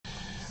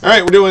All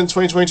right, we're doing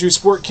 2022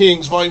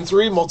 Sportkings Volume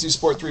 3,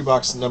 Multi-Sport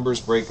 3-Box Numbers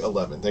Break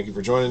 11. Thank you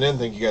for joining in.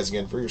 Thank you guys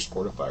again for your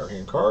support of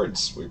Firehand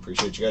cards. We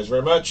appreciate you guys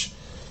very much.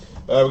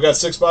 We've got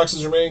 6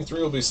 boxes remaining.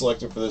 3 will be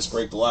selected for this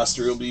break. The last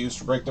 3 will be used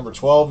for break number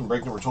 12, and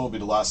break number 12 will be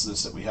the last of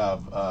this that we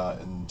have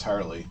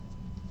entirely.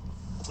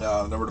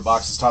 Number of the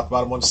boxes, top to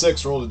bottom, 1 to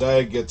 6. Roll the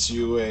die gets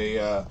you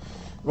a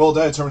roll a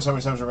die. Determines how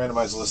many times we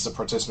randomize the list of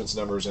participants'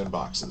 numbers and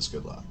boxes.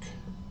 Good luck.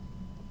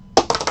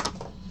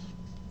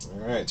 All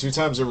right, 2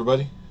 times,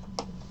 everybody.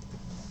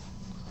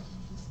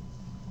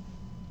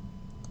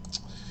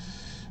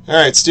 All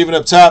right, Steven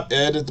up top,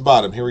 Ed at the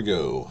bottom. Here we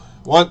go.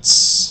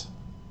 Once,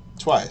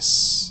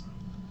 twice.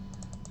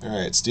 All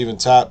right, Steven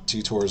top,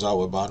 T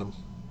Torzawa bottom.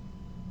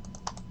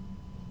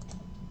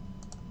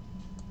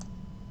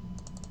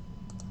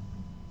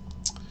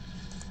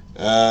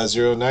 Uh,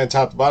 0-9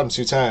 top to bottom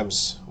 2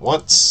 times.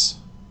 Once,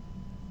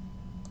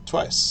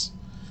 twice.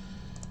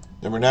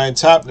 Number 9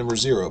 top, number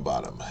 0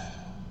 bottom.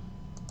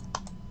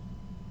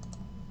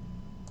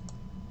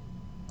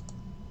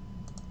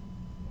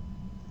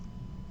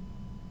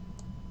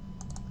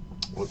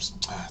 Whoops.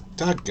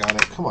 Doggone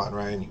it. Come on,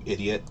 Ryan, you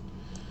idiot.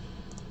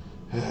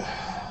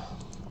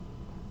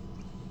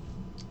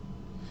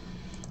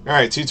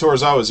 Alright, T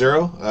Torzawa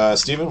 0.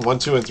 Steven 1,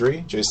 2, and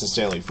 3. Jason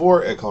Stanley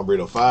 4. Ed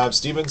Colombrito 5.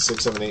 Steven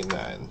 6, 7, 8, and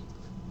 9.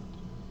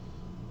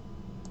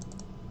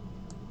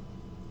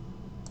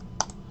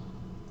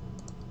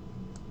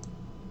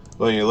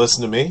 Well, you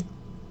listen to me.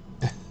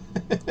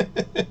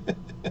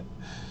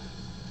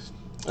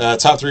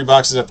 Top 3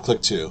 boxes up,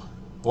 click 2.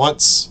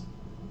 Once,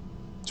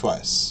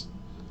 twice.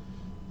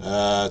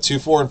 2,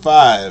 4, and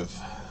 5.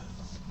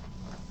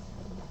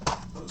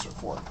 Those are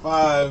 4 and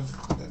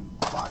 5. And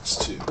box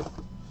 2.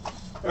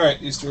 Alright,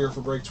 these 2 are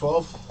for break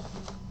 12.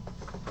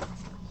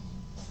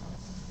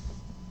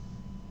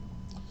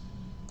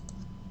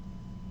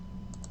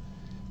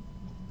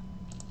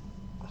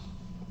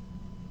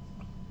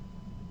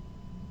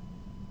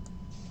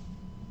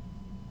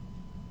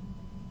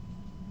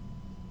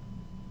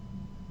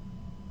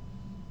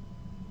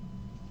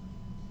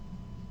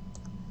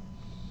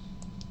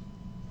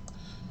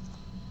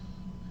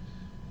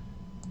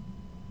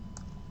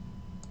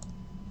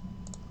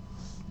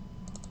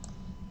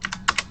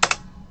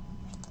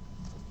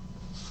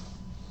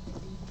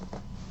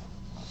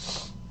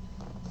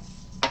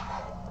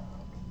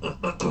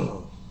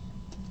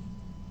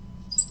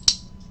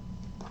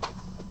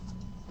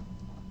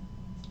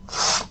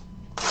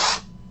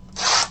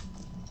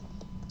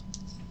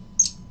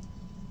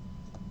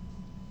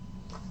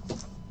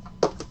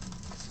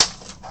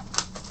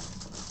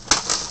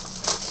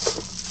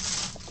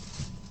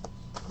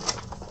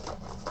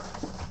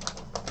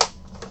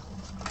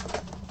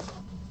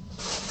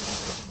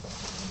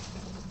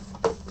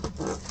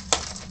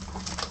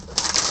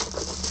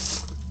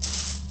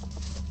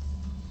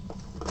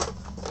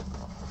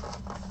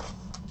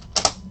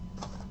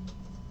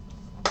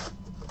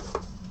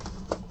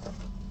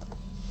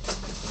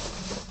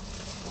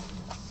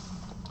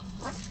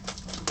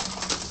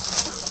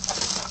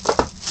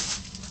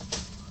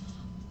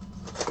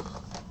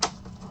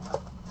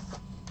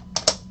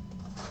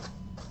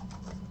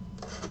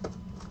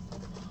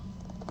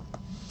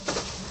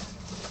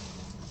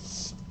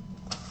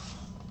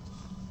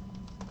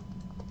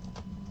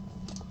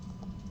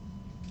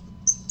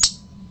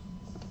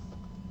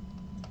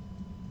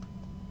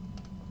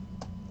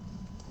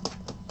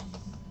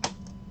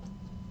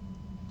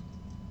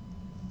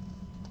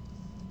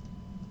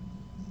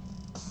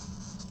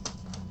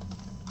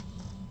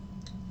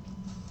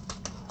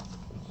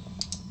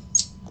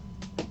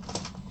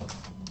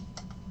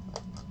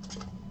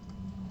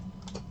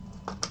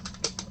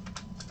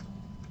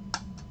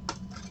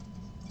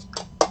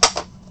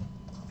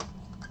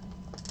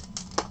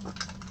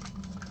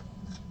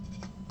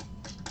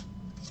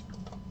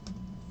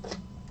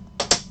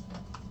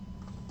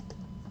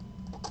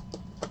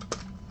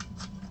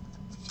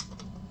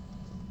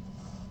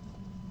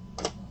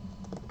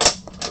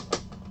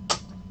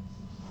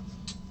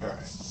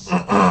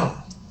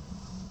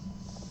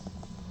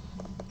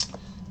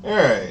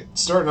 Alright,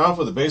 starting off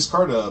with a base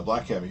card of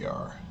Black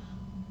Caviar.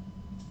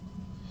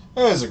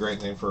 That is a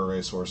great name for a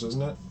racehorse,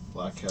 isn't it?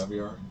 Black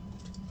Caviar.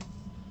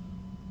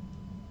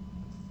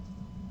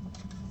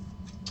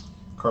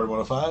 Card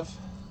 105.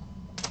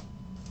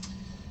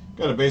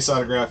 Got a base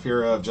autograph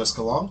here of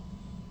Jessica Long.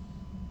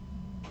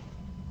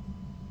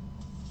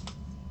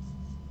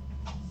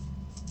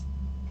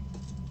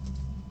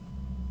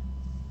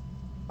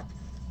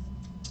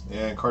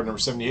 And card number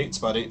 78,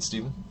 spot 8,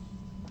 Steven.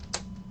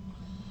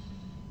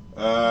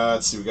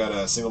 Let's see, we got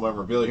a single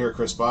memorabilia here,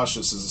 Chris Bosch.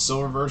 This is a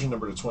silver version,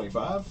 number to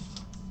 25.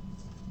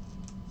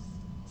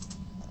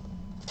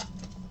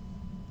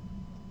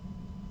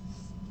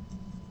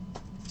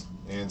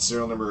 And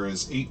serial number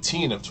is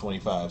 18 of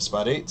 25,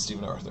 spot 8,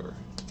 Stephen Arthur.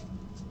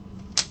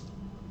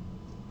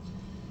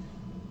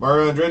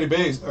 Mario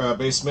Andretti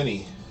base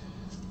mini.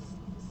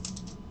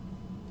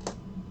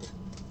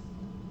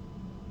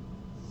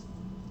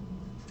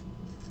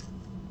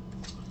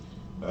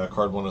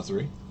 Card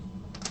 103.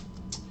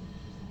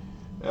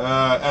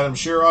 Adam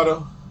Shearer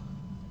auto.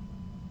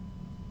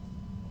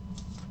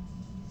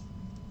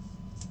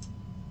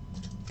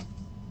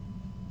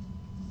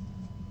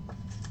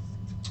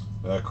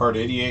 Card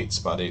 88,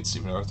 spot 8,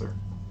 Stephen Arthur.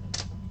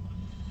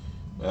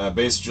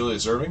 Base,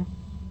 Julius Erving.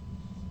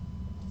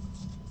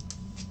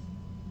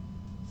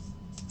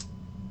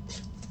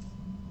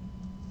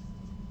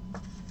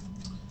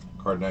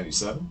 Card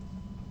 97.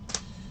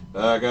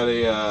 Got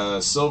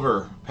a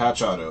silver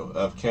patch auto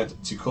of Kent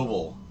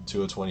Tukoval,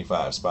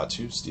 2/25, spot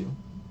 2, Stephen.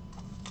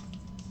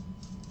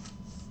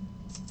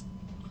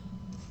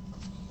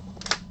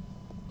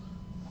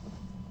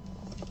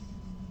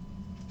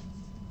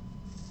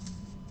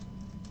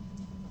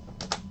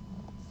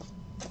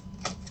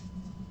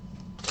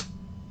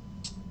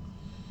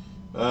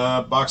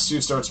 Box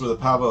 2 starts with a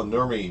Pavel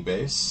Nurmi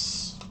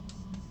base.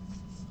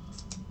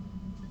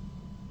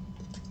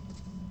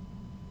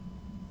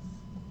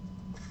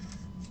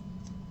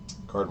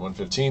 Card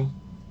 115.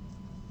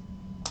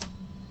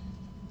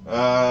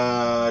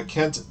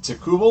 Kent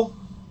Tukoval,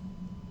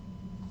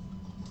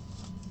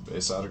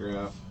 base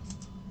autograph.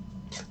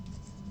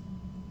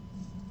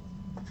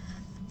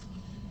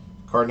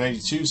 Card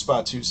 92,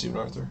 spot 2, Stephen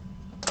Arthur.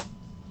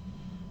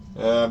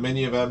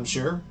 Mini of Adam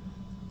Shearer.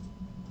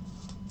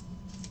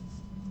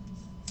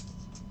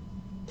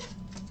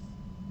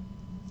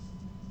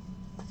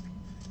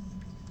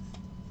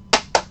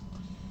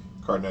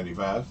 Card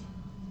 95.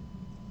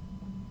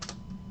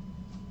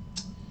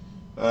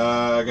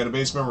 I got a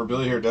base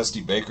memorabilia here,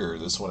 Dusty Baker.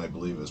 This one I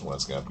believe is one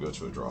that's going to have to go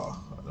to a draw.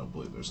 I don't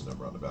believe there's a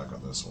number on the back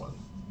on this one.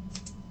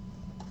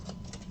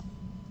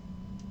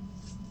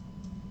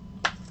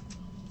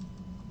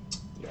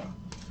 Yeah,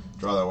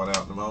 draw that one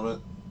out in a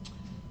moment.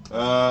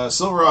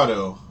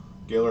 Silverado,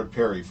 Gaylord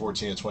Perry,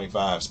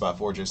 14/25, spot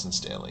 4, Jason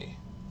Stanley.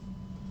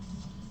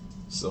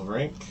 Silver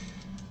Ink,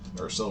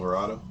 or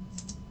Silverado.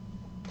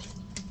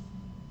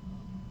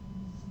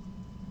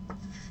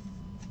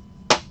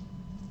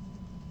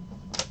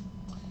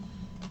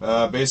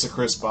 Base of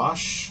Chris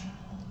Bosch.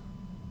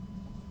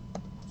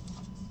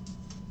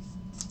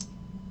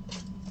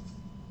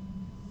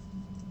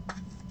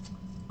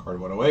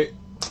 Card 108.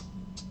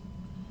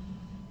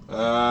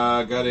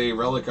 Got a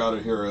relic auto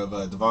here of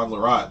Devon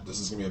Larratt. This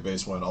is going to be a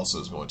base one, also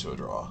is going to a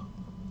draw.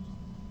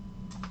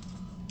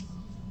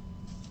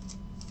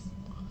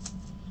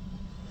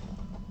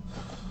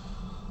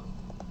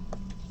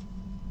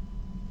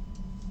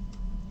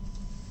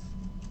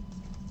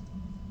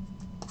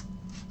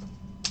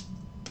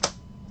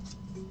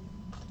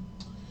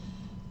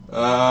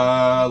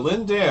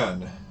 Lynn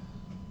Dan.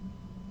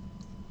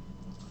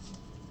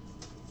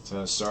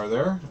 Tennis star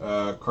there.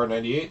 Card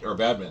 98, or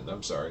Badminton,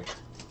 I'm sorry.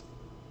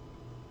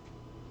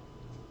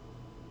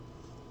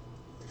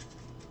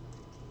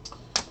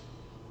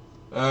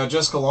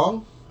 Jessica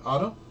Long,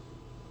 auto.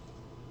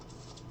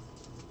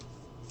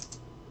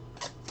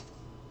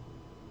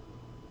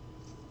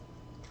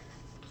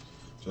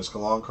 Jessica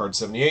Long, card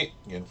 78,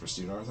 again for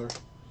Stephen Arthur.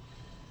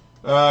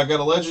 Got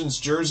a Legends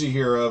jersey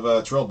here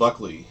of Terrell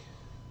Buckley.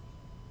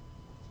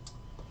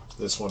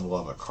 This one will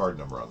have a card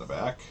number on the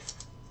back.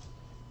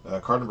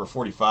 Card number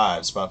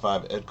 45, spot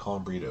 5, Ed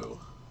Colombrito.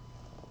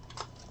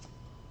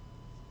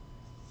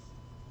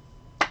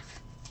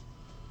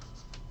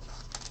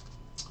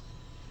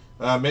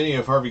 Mini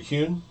of Harvey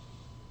Kuhn.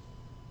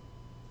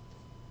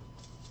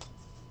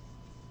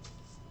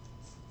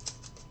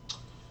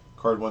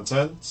 Card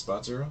 110,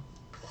 spot 0.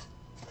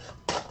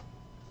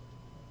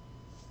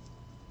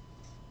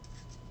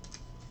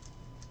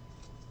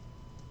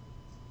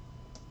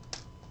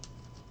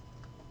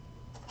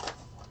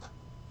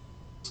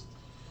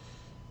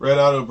 Red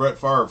auto, Brett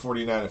Favre,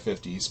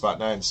 49/50, spot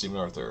 9, Stephen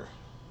Arthur.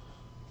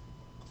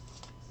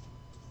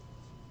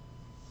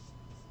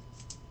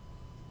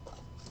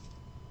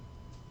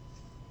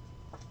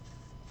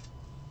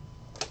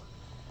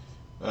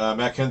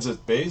 Matt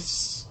Kenseth,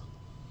 base.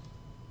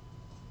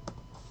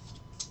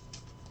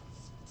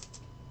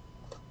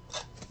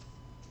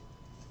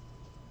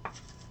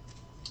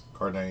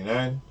 Card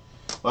 99.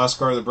 Last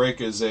card of the break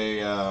is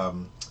a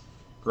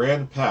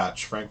Grand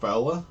Patch, Frank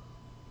Viola.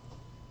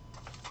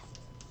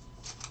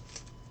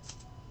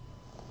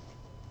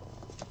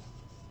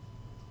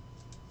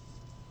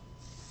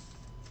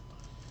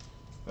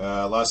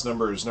 Last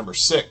number is number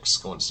 6,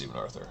 going to Stephen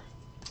Arthur.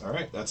 All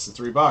right, that's the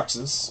 3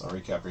 boxes. I'll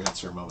recap your hits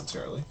here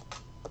momentarily.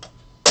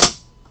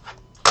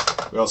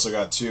 We also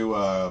got 2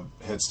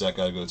 hits that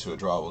got to go to a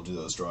draw. We'll do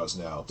those draws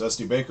now.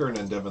 Dusty Baker and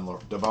then Devon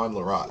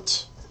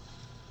Larratt.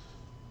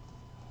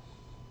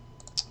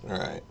 All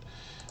right.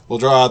 We'll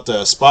draw out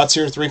the spots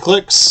here. 3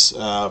 clicks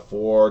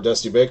for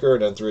Dusty Baker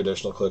and then 3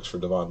 additional clicks for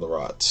Devon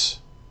Larratt.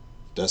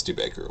 Dusty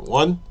Baker.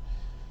 1,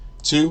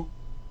 2,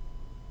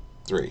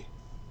 3.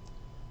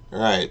 All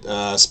right,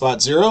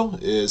 spot 0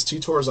 is T.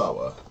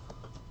 Torzawa.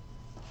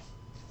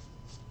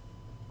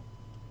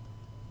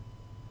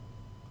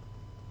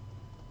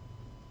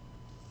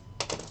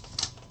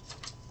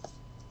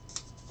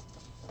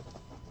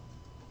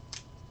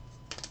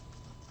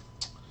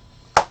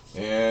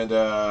 And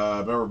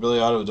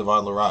memorabilia auto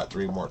Devon Larratt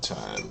 3 more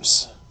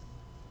times.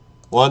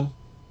 1,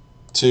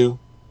 2,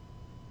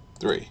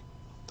 3.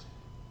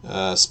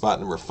 Spot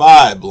number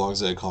 5 belongs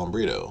to Ed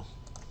Colombrito.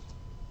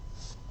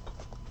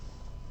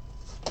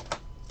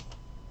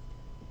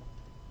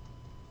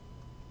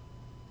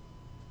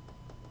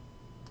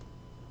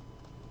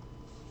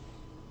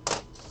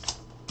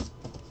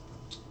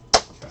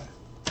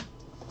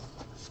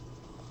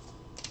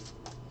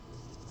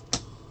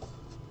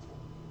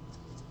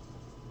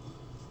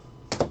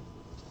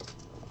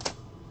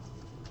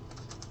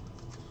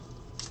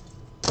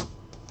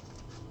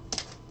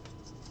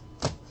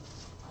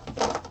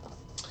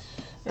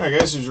 All right,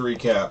 guys, here's your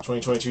recap.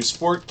 2022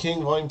 Sport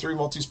King Volume 3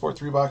 Multi-Sport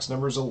 3-box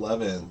numbers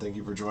 11. Thank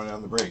you for joining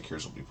on the break.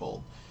 Here's what we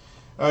pulled.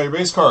 Your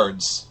base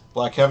cards.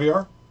 Black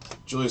Caviar,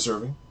 Julius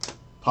Erving,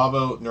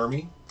 Pavo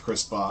Nurmi,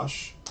 Chris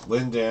Bosch,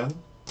 Lynn Dan,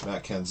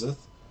 Matt Kenseth.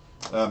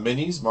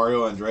 Minis,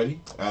 Mario Andretti,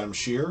 Adam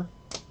Shear,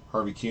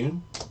 Harvey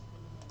Kuhn.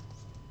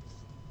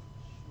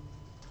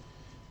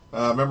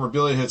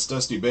 Memorabilia hits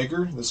Dusty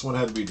Baker. This one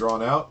had to be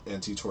drawn out,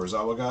 and T.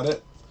 Torzawa got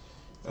it.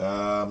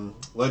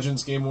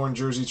 Legends Game Worn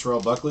Jersey,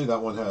 Terrell Buckley.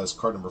 That one has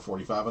card number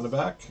 45 on the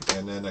back.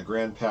 And then a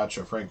grand patch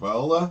of Frank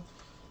Viola.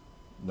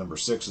 Number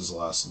 6 is the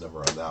last number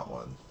on that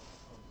one.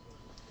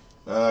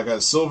 I got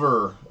a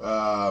silver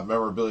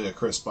memorabilia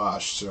Chris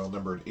Bosch, serial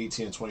numbered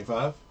 18 and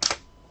 25.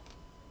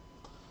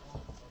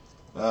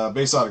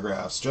 Base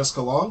autographs.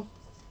 Jessica Long,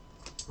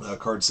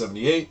 card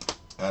 78.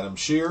 Adam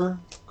Shear,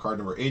 card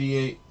number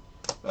 88.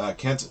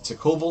 Kent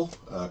Tekulvel,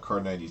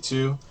 card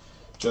 92.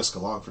 Jessica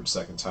Long for the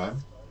second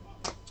time.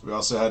 We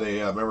also had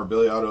a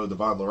memorabilia auto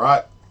Devon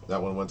Larratt.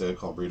 That one went to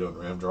Calbrito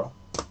and Ramdraw.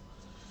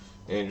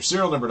 And your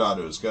serial numbered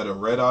autos. Got a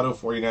red auto,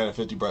 49 and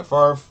 50, Brett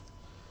Favre.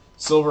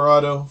 Silver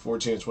auto,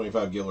 14 and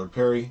 25, Gillard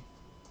Perry.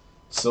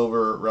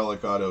 Silver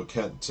relic auto,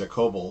 Kent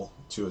Tekulvel,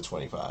 2 of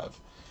 25.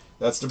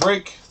 That's the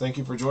break. Thank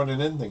you for joining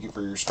in. Thank you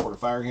for your support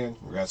of Firehand.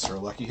 Congrats to our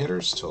lucky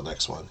hitters. Till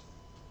next one.